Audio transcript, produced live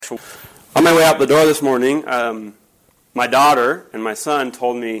church. On my way out the door this morning, my daughter and my son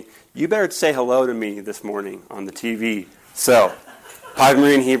told me, "You better say hello to me this morning on the TV." So, Pive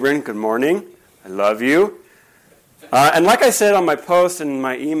Marine Hebron, good morning. I love you. And like I said on my post and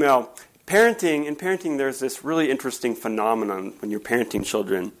my email, in parenting, there's this really interesting phenomenon when you're parenting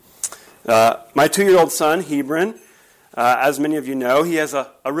children. My 2-year-old son, Hebron, as many of you know, he has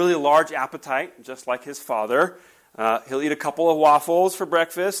a really large appetite, just like his father. He'll eat a couple of waffles for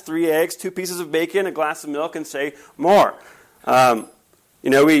breakfast, 3 eggs, 2 pieces of bacon, a glass of milk, and say, "More."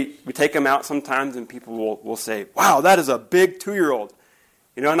 We take him out sometimes, and people will say, "Wow, that is a big 2-year-old."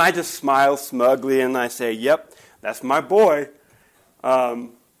 And I just smile smugly, and I say, "Yep, that's my boy."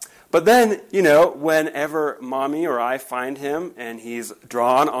 But then, whenever mommy or I find him and he's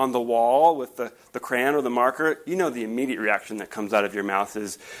drawn on the wall with the crayon or the marker, the immediate reaction that comes out of your mouth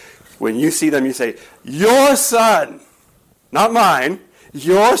is, when you see them, you say, "Your son." Not mine,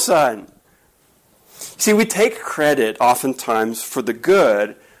 your son. See, we take credit oftentimes for the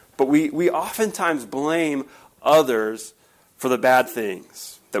good, but we oftentimes blame others for the bad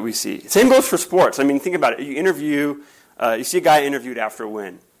things that we see. Same goes for sports. I mean, think about it. You see a guy interviewed after a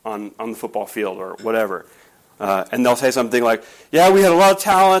win on the football field or whatever, and they'll say something like, "Yeah, we had a lot of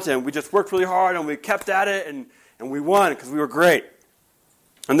talent, and we just worked really hard, and we kept at it, and we won because we were great."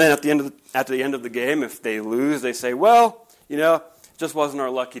 And then at the end of the game, if they lose, they say, "Well, it just wasn't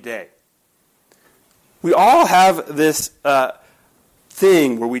our lucky day." We all have this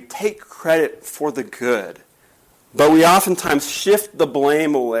thing where we take credit for the good, but we oftentimes shift the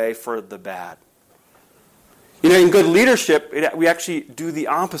blame away for the bad. In good leadership, we actually do the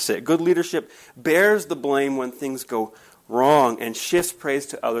opposite. Good leadership bears the blame when things go wrong and shifts praise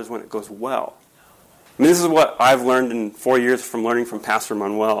to others when it goes well. This is what I've learned in 4 years from learning from Pastor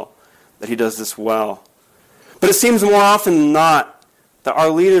Manuel, that he does this well. But it seems more often than not that our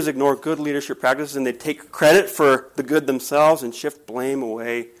leaders ignore good leadership practices and they take credit for the good themselves and shift blame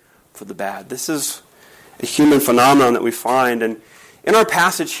away for the bad. This is a human phenomenon that we find. And in our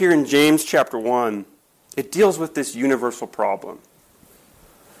passage here in James chapter 1, it deals with this universal problem.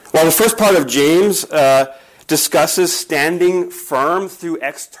 While the first part of James discusses standing firm through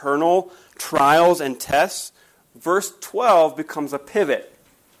external trials and tests, verse 12 becomes a pivot.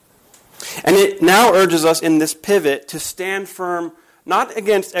 And it now urges us in this pivot to stand firm not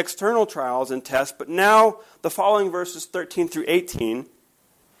against external trials and tests, but now the following verses 13 through 18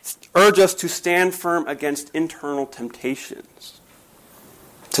 urge us to stand firm against internal temptations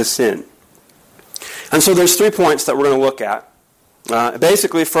to sin. And so there's 3 points that we're going to look at.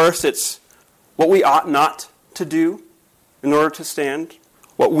 Basically, first, it's what we ought not to do in order to stand,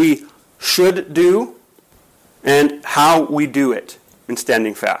 what we should do, and how we do it in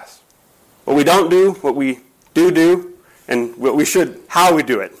standing fast. What we don't do, what we do, and what we should, how we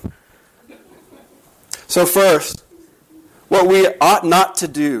do it. So first, what we ought not to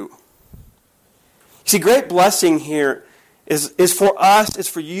do. See, great blessing here is for us, is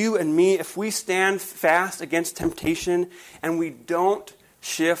for you and me, if we stand fast against temptation and we don't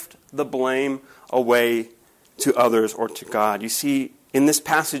shift the blame away to others or to God. You see, in this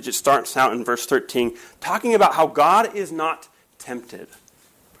passage, it starts out in verse 13, talking about how God is not tempted.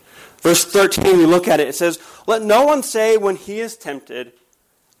 Verse 13, we look at it, it says, "Let no one say when he is tempted,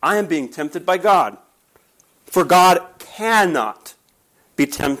 'I am being tempted by God.' For God cannot be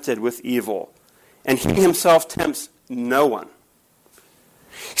tempted with evil, and he himself tempts no one."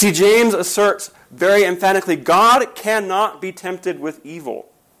 See, James asserts very emphatically, God cannot be tempted with evil.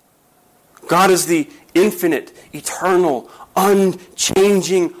 God is the infinite, eternal,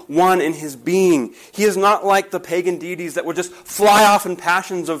 unchanging one in his being. He is not like the pagan deities that would just fly off in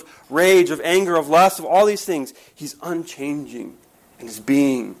passions of rage, of anger, of lust, of all these things. He's unchanging in his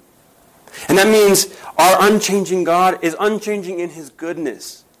being. And that means our unchanging God is unchanging in his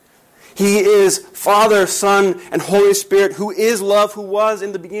goodness. He is Father, Son, and Holy Spirit, who is love, who was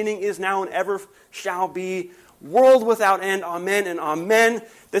in the beginning, is now, and ever shall be, world without end. Amen and amen.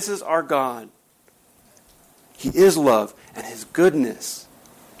 This is our God. He is love, and his goodness,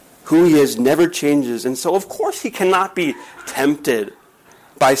 who he is, never changes. And so, of course, he cannot be tempted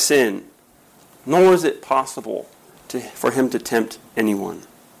by sin, nor is it possible for him to tempt anyone.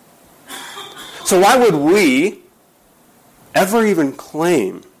 So why would we ever even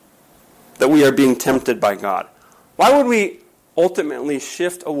claim that we are being tempted by God? Why would we ultimately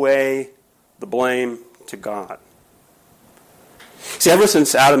shift away the blame to God? See, ever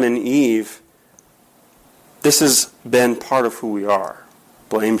since Adam and Eve, this has been part of who we are,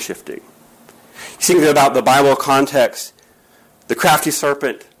 blame shifting. You think about the Bible context. The crafty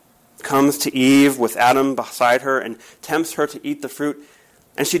serpent comes to Eve with Adam beside her and tempts her to eat the fruit.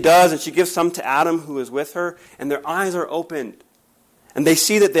 And she does, and she gives some to Adam, who is with her, and their eyes are opened. And they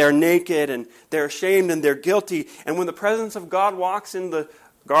see that they are naked, and they're ashamed, and they're guilty. And when the presence of God walks in the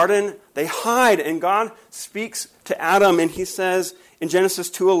garden, they hide, and God speaks to Adam, and he says in Genesis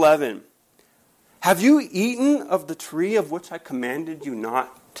 2:11, "Have you eaten of the tree of which I commanded you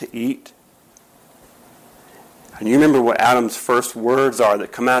not to eat?" And you remember what Adam's first words are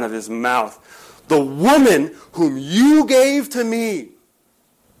that come out of his mouth. "The woman whom you gave to me.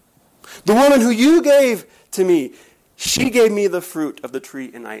 The woman who you gave to me. She gave me the fruit of the tree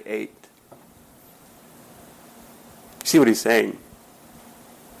and I ate." See what he's saying?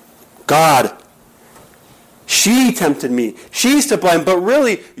 God, she tempted me. She's to blame, but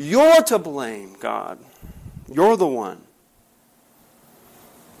really, you're to blame, God. You're the one.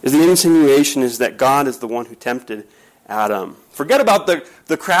 The insinuation is that God is the one who tempted Adam. Forget about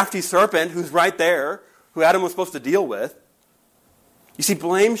the crafty serpent who's right there, who Adam was supposed to deal with. You see,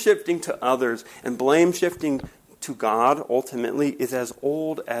 blame shifting to others and blame shifting to God ultimately is as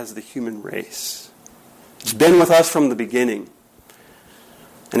old as the human race. It's been with us from the beginning.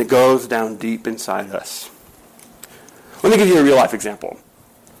 And it goes down deep inside us. Let me give you a real life example.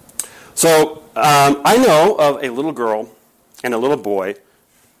 So, I know of a little girl and a little boy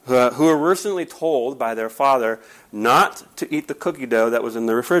who were recently told by their father not to eat the cookie dough that was in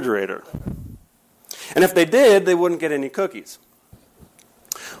the refrigerator. And if they did, they wouldn't get any cookies.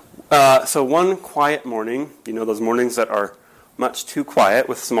 So one quiet morning, you know those mornings that are much too quiet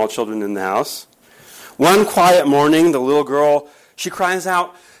with small children in the house. One quiet morning, the little girl, she cries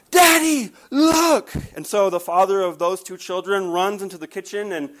out, "Daddy, look!" And so the father of those two children runs into the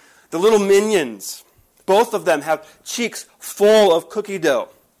kitchen, and the little minions, both of them have cheeks full of cookie dough.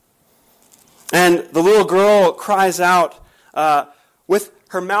 And the little girl cries out with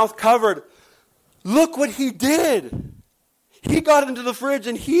her mouth covered, "Look what he did! He got into the fridge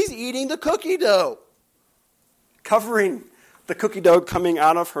and he's eating the cookie dough." Covering the cookie dough coming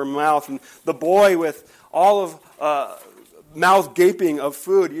out of her mouth. And the boy with all of mouth gaping of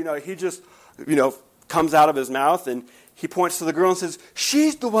food, he just, comes out of his mouth and he points to the girl and says,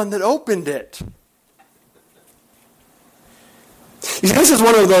 "She's the one that opened it." You see, this is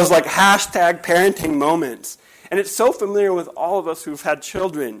one of those hashtag parenting moments. And it's so familiar with all of us who've had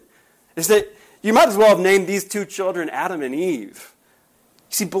children. Is that you might as well have named these two children Adam and Eve.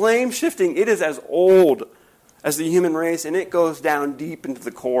 You see, blame shifting, it is as old as the human race, and it goes down deep into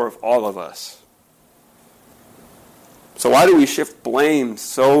the core of all of us. So why do we shift blame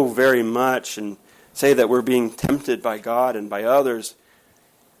so very much and say that we're being tempted by God and by others?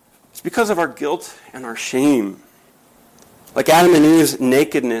 It's because of our guilt and our shame. Like Adam and Eve's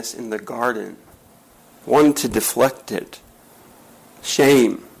nakedness in the garden. One to deflect it.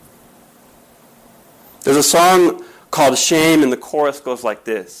 Shame. There's a song called "Shame," and the chorus goes like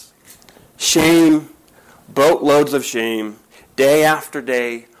this. "Shame, boatloads of shame, day after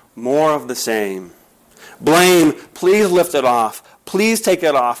day, more of the same. Blame, please lift it off. Please take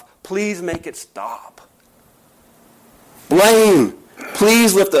it off. Please make it stop. Blame,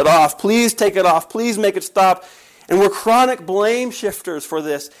 please lift it off. Please take it off. Please make it stop." And we're chronic blame shifters for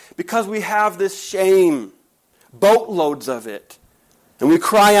this because we have this shame, boatloads of it. And we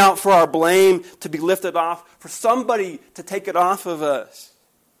cry out for our blame to be lifted off, for somebody to take it off of us.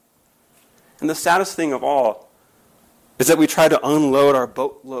 And the saddest thing of all is that we try to unload our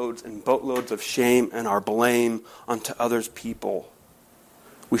boatloads and boatloads of shame and our blame onto others' people.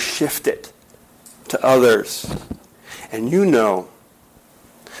 We shift it to others. And you know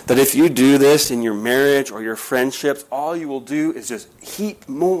that if you do this in your marriage or your friendships, all you will do is just heap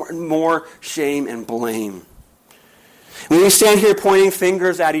more and more shame and blame. When we stand here pointing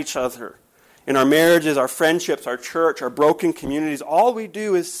fingers at each other, in our marriages, our friendships, our church, our broken communities, all we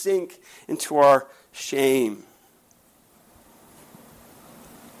do is sink into our shame.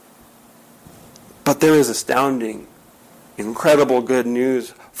 But there is astounding, incredible good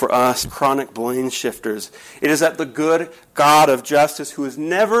news for us chronic blame shifters. It is that the good God of justice, who is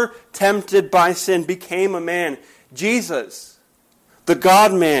never tempted by sin, became a man. Jesus, the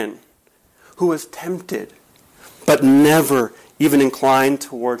God-man, who was tempted, but never even inclined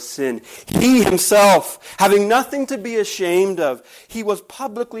towards sin. He himself, having nothing to be ashamed of, he was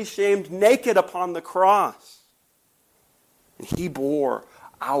publicly shamed naked upon the cross. And he bore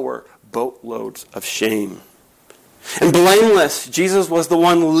our boatloads of shame. And blameless, Jesus was the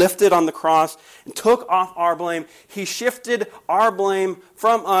one lifted on the cross and took off our blame. He shifted our blame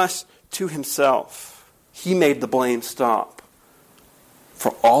from us to himself. He made the blame stop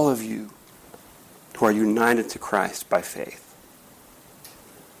for all of you who are united to Christ by faith.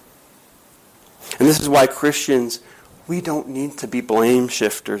 And this is why Christians, we don't need to be blame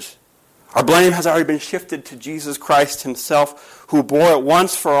shifters. Our blame has already been shifted to Jesus Christ himself, who bore it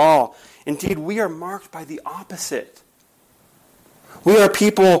once for all. Indeed, we are marked by the opposite. We are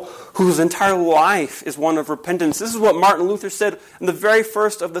people whose entire life is one of repentance. This is what Martin Luther said in the very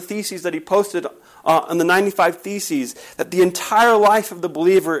first of the theses that he posted on the 95 Theses, that the entire life of the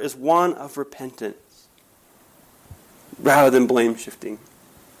believer is one of repentance rather than blame shifting.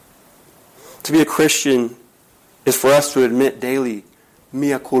 To be a Christian is for us to admit daily,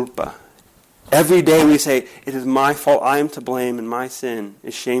 mea culpa. Every day we say, it is my fault, I am to blame, and my sin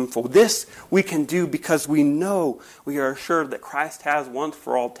is shameful. This we can do because we know, we are assured that Christ has once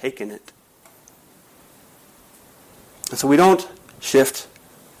for all taken it. And so we don't shift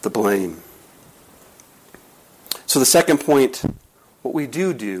the blame. So the second point, what we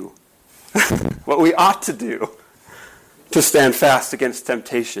do, what we ought to do to stand fast against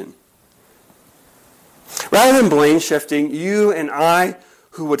temptation. Rather than blame shifting, you and I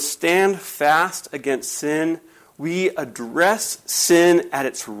who would stand fast against sin, we address sin at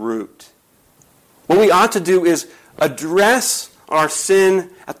its root. What we ought to do is address our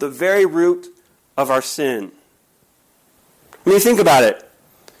sin at the very root of our sin. I mean, think about it.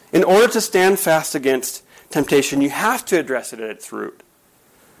 In order to stand fast against temptation, you have to address it at its root.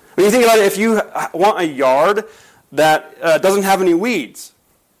 When you think about it, if you want a yard that doesn't have any weeds,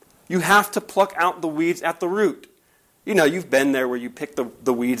 you have to pluck out the weeds at the root. You know, you've been there where you pick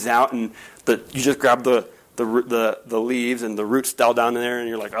the weeds out and you just grab the leaves and the roots still down in there and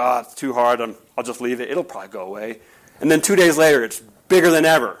you're like, it's too hard, I'll just leave it. It'll probably go away. And then 2 days later, it's bigger than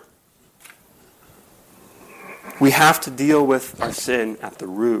ever. We have to deal with our sin at the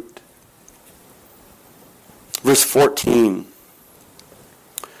root. Verse 14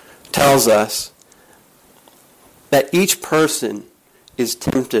 tells us that each person is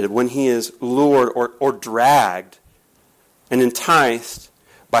tempted when he is lured or dragged and enticed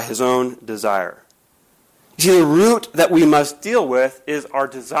by his own desire. You see, the root that we must deal with is our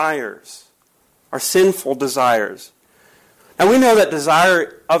desires, our sinful desires. Now we know that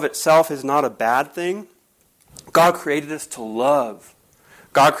desire of itself is not a bad thing. God created us to love.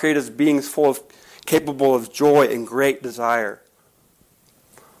 God created us beings capable of joy and great desire.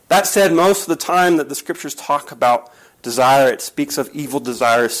 That said, most of the time that the scriptures talk about desire, it speaks of evil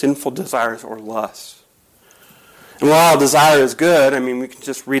desires, sinful desires, or lust. And while desire is good, I mean, we can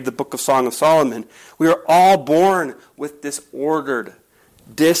just read the book of Song of Solomon. We are all born with disordered,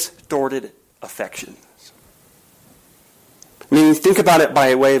 distorted affections. I mean, think about it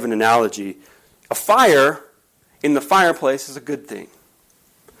by way of an analogy. A fire in the fireplace is a good thing.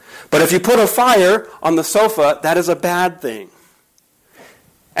 But if you put a fire on the sofa, that is a bad thing.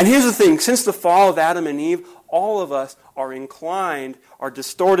 And here's the thing. Since the fall of Adam and Eve, all of us are inclined, are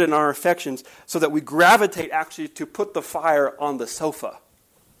distorted in our affections, so that we gravitate actually to put the fire on the sofa.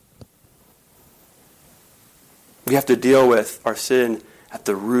 We have to deal with our sin at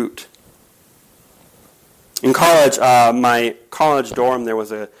the root. In college, my college dorm, there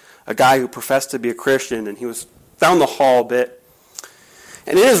was a guy who professed to be a Christian, and he was down the hall a bit.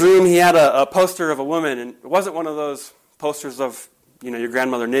 And in his room, he had a poster of a woman, and it wasn't one of those posters of, your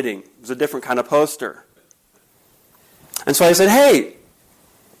grandmother knitting. It was a different kind of poster. And so I said, hey,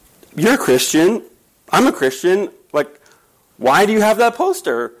 you're a Christian. I'm a Christian. Why do you have that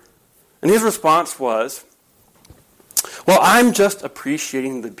poster? And his response was, well, I'm just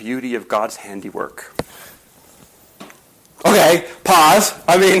appreciating the beauty of God's handiwork. Okay, pause.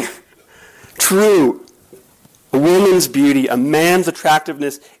 True. A woman's beauty, a man's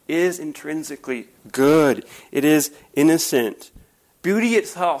attractiveness is intrinsically good. It is innocent. Beauty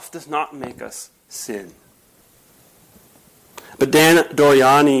itself does not make us sin. But Dan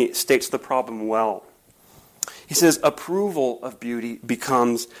Doriani states the problem well. He says, approval of beauty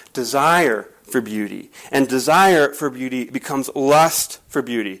becomes desire for beauty, and desire for beauty becomes lust for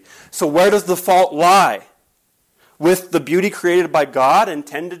beauty. So where does the fault lie? With the beauty created by God and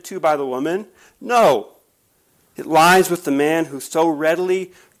tended to by the woman? No. It lies with the man who so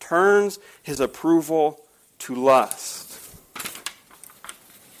readily turns his approval to lust.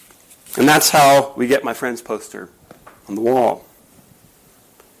 And that's how we get my friend's poster on the wall.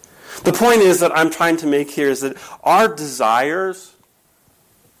 The point is that I'm trying to make here is that our desires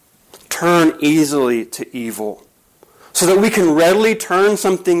turn easily to evil, so that we can readily turn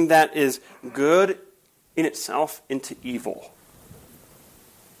something that is good in itself into evil.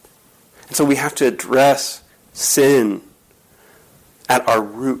 And so we have to address sin at our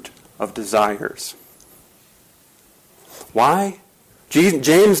root of desires. Why?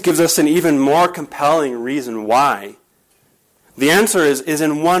 James gives us an even more compelling reason why. The answer is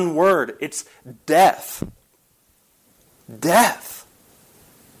in one word. It's death. death.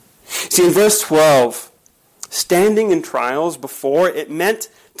 See, in verse 12, standing in trials before, it meant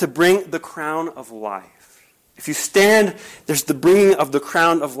to bring the crown of life. If you stand, there's the bringing of the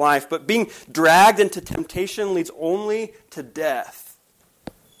crown of life. But being dragged into temptation leads only to death.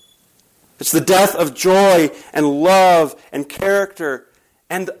 It's the death of joy and love and character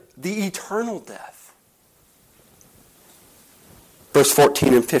and the eternal death. Verse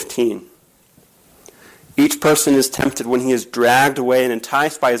 14 and 15. Each person is tempted when he is dragged away and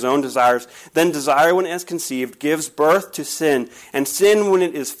enticed by his own desires. Then desire, when it is conceived, gives birth to sin. And sin, when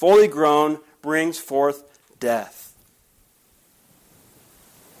it is fully grown, brings forth death.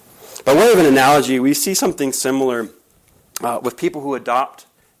 By way of an analogy, we see something similar with people who adopt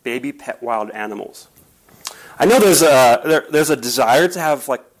baby pet wild animals. I know there's a desire to have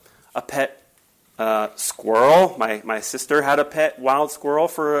like a pet squirrel. My sister had a pet wild squirrel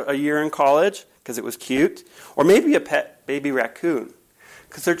for a year in college because it was cute. Or maybe a pet baby raccoon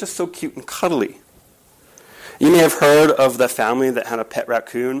because they're just so cute and cuddly. You may have heard of the family that had a pet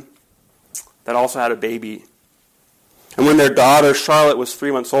raccoon that also had a baby. And when their daughter, Charlotte, was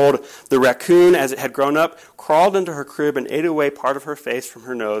 3 months old, the raccoon, as it had grown up, crawled into her crib and ate away part of her face from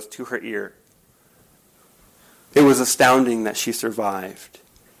her nose to her ear. It was astounding that she survived.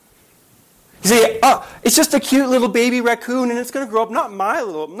 You say, oh, it's just a cute little baby raccoon and it's going to grow up. Not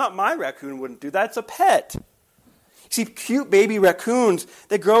my raccoon wouldn't do that. It's a pet. You see, cute baby raccoons,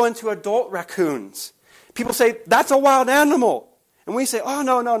 they grow into adult raccoons. People say, that's a wild animal. And we say, oh,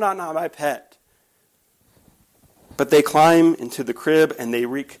 no, not my pet. But they climb into the crib and they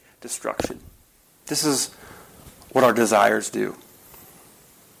wreak destruction. This is what our desires do.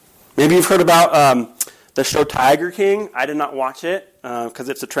 Maybe you've heard about the show Tiger King. I did not watch it because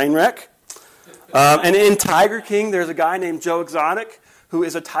it's a train wreck. And in Tiger King, there's a guy named Joe Exotic who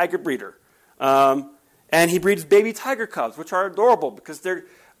is a tiger breeder. And he breeds baby tiger cubs, which are adorable because they're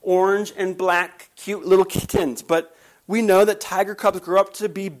orange and black, cute little kittens. But we know that tiger cubs grow up to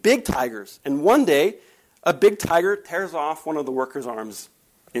be big tigers. And one day, a big tiger tears off one of the workers' arms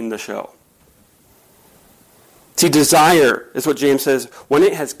in the show. See, desire is what James says. When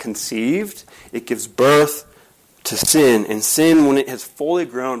it has conceived, it gives birth to sin. And sin, when it has fully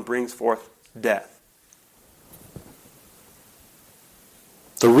grown, brings forth death.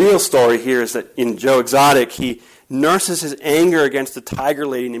 The real story here is that in Joe Exotic, he nurses his anger against a tiger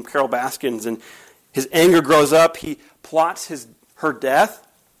lady named Carol Baskins. And his anger grows up. He plots her death,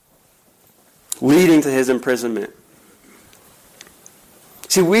 leading to his imprisonment.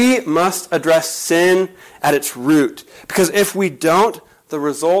 See, we must address sin at its root, because if we don't, the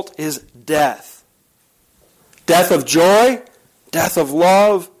result is death. Death of joy, death of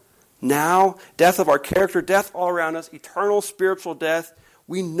love, now, death of our character, death all around us, eternal spiritual death.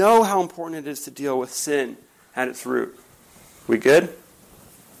 We know how important it is to deal with sin at its root. We good?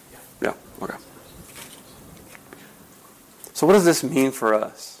 Yeah. Okay. So what does this mean for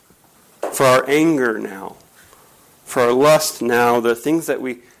us? For our anger now, for our lust now, the things that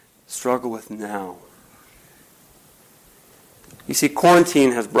we struggle with now. You see,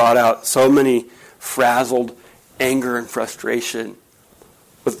 quarantine has brought out so many frazzled anger and frustration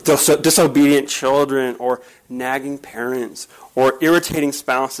with disobedient children or nagging parents or irritating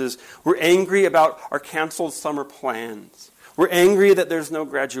spouses. We're angry about our canceled summer plans. We're angry that there's no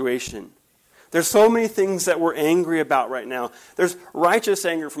graduation. There's so many things that we're angry about right now. There's righteous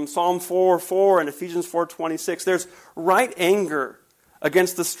anger from Psalm 4:4 and Ephesians 4:26. There's right anger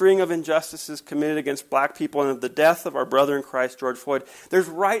against the string of injustices committed against black people and the death of our brother in Christ, George Floyd. There's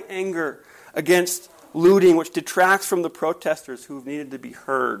right anger against looting, which detracts from the protesters who needed to be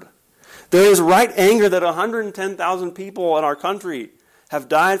heard. There is right anger that 110,000 people in our country have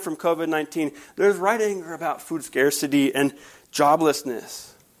died from COVID-19. There's right anger about food scarcity and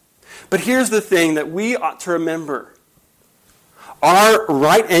joblessness. But here's the thing that we ought to remember. Our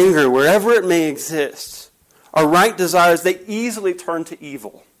right anger, wherever it may exist, our right desires, they easily turn to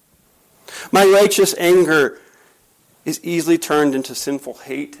evil. My righteous anger is easily turned into sinful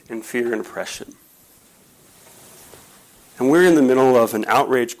hate and fear and oppression. And we're in the middle of an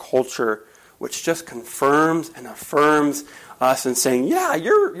outrage culture which just confirms and affirms us in saying, yeah,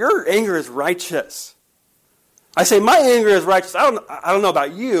 your anger is righteous. I say, my anger is righteous. I don't know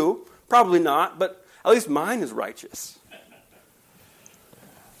about you. Probably not, but at least mine is righteous.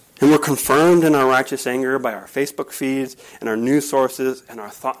 And we're confirmed in our righteous anger by our Facebook feeds and our news sources and our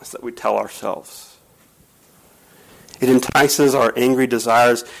thoughts that we tell ourselves. It entices our angry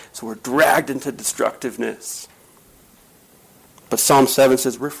desires, so we're dragged into destructiveness. But Psalm 7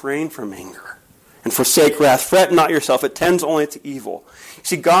 says, refrain from anger and forsake wrath. Fret not yourself. It tends only to evil. You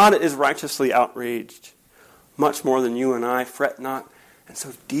see, God is righteously outraged much more than you and I. Fret not. And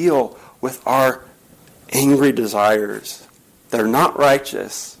so deal with our angry desires that are not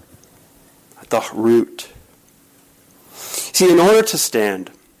righteous at the root. See, in order to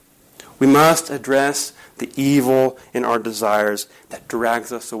stand, we must address the evil in our desires that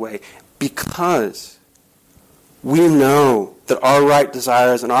drags us away, because we know that our right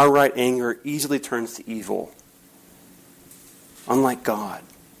desires and our right anger easily turns to evil, unlike God.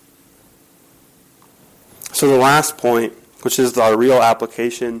 So the last point, which is our real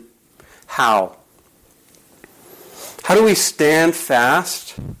application, how? How do we stand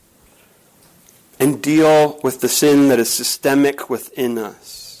fast and deal with the sin that is systemic within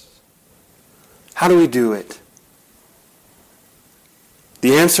us? How do we do it?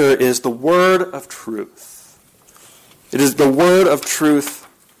 The answer is the word of truth. It is the word of truth.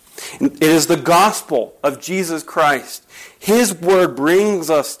 It is the gospel of Jesus Christ. His word brings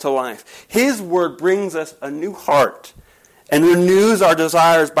us to life. His word brings us a new heart and renews our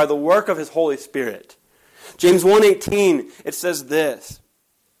desires by the work of His Holy Spirit. James 1:18, it says this,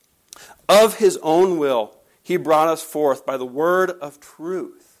 "Of His own will He brought us forth by the word of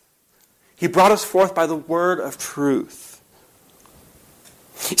truth." He brought us forth by the word of truth.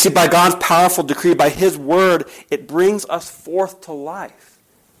 You see, by God's powerful decree, by His word, it brings us forth to life.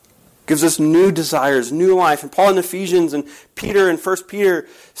 Gives us new desires, new life. And Paul in Ephesians and Peter in 1 Peter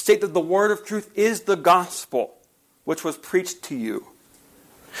state that the word of truth is the gospel which was preached to you.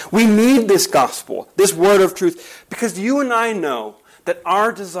 We need this gospel, this word of truth, because you and I know that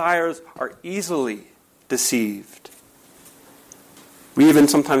our desires are easily deceived. We even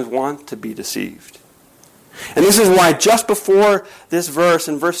sometimes want to be deceived. And this is why just before this verse,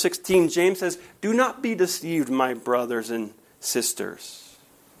 in verse 16, James says, "Do not be deceived, my brothers and sisters."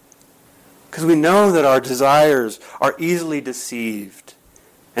 Because we know that our desires are easily deceived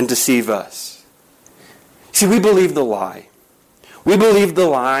and deceive us. See, we believe the lie. We believe the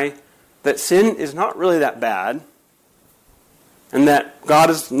lie that sin is not really that bad and that God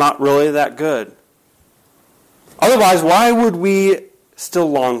is not really that good. Otherwise, why would we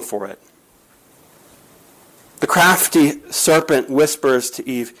still long for it? The crafty serpent whispers to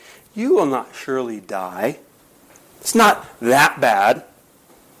Eve, "You will not surely die. It's not that bad.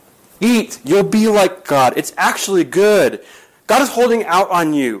 Eat, you'll be like God. It's actually good. God is holding out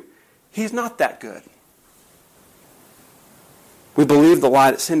on you. He's not that good." We believe the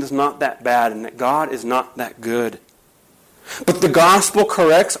lie that sin is not that bad and that God is not that good. But the gospel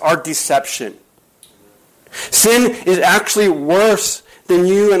corrects our deception. Sin is actually worse than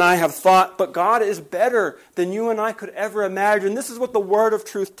you and I have thought, but God is better than you and I could ever imagine. This is what the word of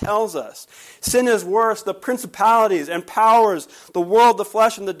truth tells us. Sin is worse. The principalities and powers, the world, the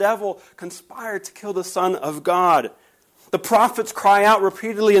flesh, and the devil conspired to kill the Son of God. The prophets cry out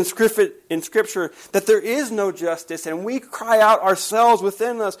repeatedly in Scripture that there is no justice, and we cry out ourselves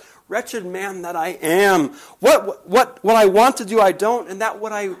within us, "Wretched man that I am. What I want to do, I don't, and that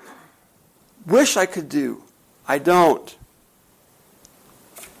what I wish I could do, I don't."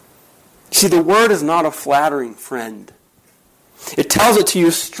 See, the word is not a flattering friend. It tells it to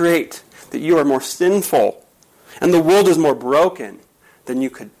you straight that you are more sinful, and the world is more broken than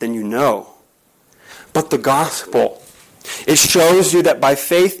you know. But the gospel, it shows you that by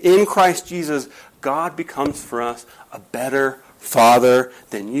faith in Christ Jesus, God becomes for us a better Father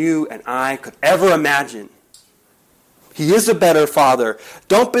than you and I could ever imagine. He is a better Father.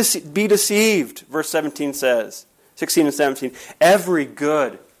 Don't be deceived, verse 17 says, 16 and 17. Every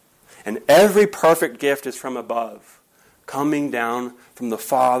good and every perfect gift is from above, coming down from the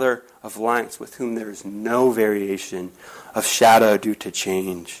Father of lights, with whom there is no variation of shadow due to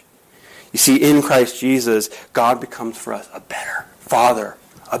change. You see, in Christ Jesus, God becomes for us a better Father.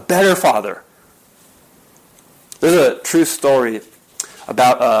 A better Father. There's a true story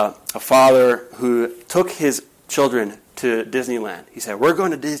about a father who took his children to Disneyland. He said, "We're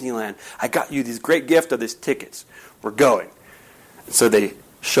going to Disneyland. I got you this great gift of these tickets. We're going." And so they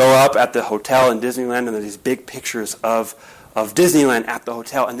show up at the hotel in Disneyland, and there's these big pictures of Disneyland at the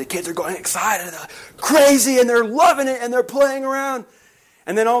hotel, and the kids are going excited, crazy, and they're loving it, and they're playing around.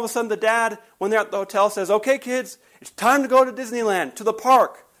 And then all of a sudden the dad, when they're at the hotel, says, "Okay, kids, it's time to go to Disneyland, to the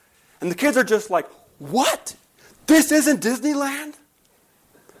park." And the kids are just like, "What? This isn't Disneyland?"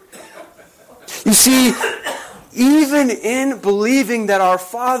 You see, even in believing that our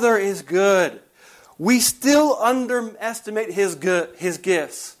Father is good, we still underestimate His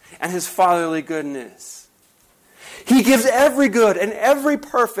gifts and His fatherly goodness. He gives every good and every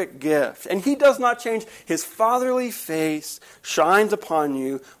perfect gift, and He does not change. His fatherly face shines upon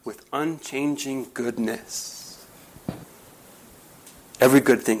you with unchanging goodness. Every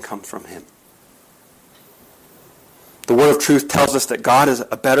good thing comes from Him. The word of truth tells us that God is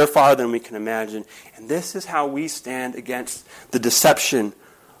a better Father than we can imagine. And this is how we stand against the deception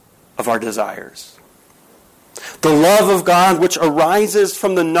of our desires. The love of God which arises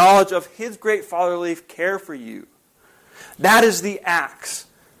from the knowledge of His great fatherly care for you. That is the axe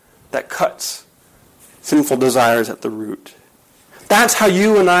that cuts sinful desires at the root. That's how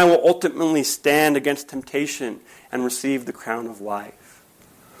you and I will ultimately stand against temptation and receive the crown of life.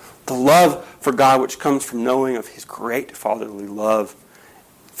 The love for God which comes from knowing of His great fatherly love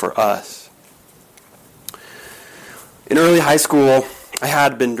for us. In early high school, I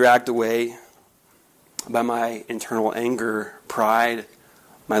had been dragged away by my internal anger, pride,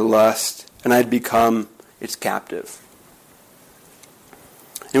 my lust, and I had become its captive.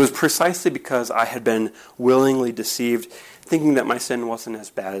 It was precisely because I had been willingly deceived, thinking that my sin wasn't as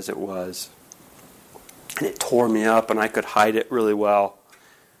bad as it was. And it tore me up, and I could hide it really well.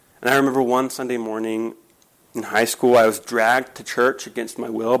 And I remember one Sunday morning in high school, I was dragged to church against my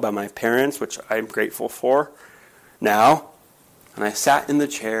will by my parents, which I'm grateful for now. And I sat in the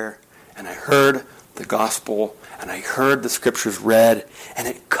chair, and I heard the gospel, and I heard the scriptures read, and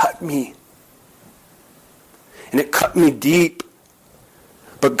it cut me. And it cut me deep.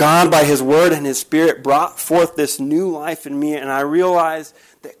 But God, by His Word and His Spirit, brought forth this new life in me, and I realized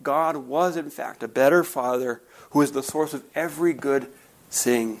that God was, in fact, a better Father who is the source of every good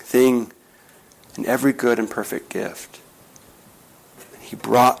thing and every good and perfect gift. And He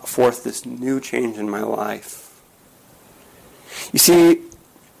brought forth this new change in my life. You see,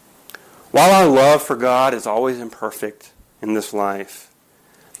 while our love for God is always imperfect in this life,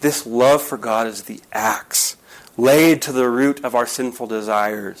 this love for God is the axe laid to the root of our sinful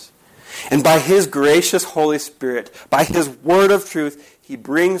desires. And by His gracious Holy Spirit, by His word of truth, He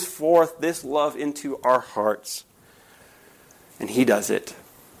brings forth this love into our hearts. And He does it.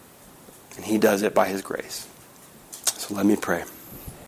 And He does it by His grace. So let me pray.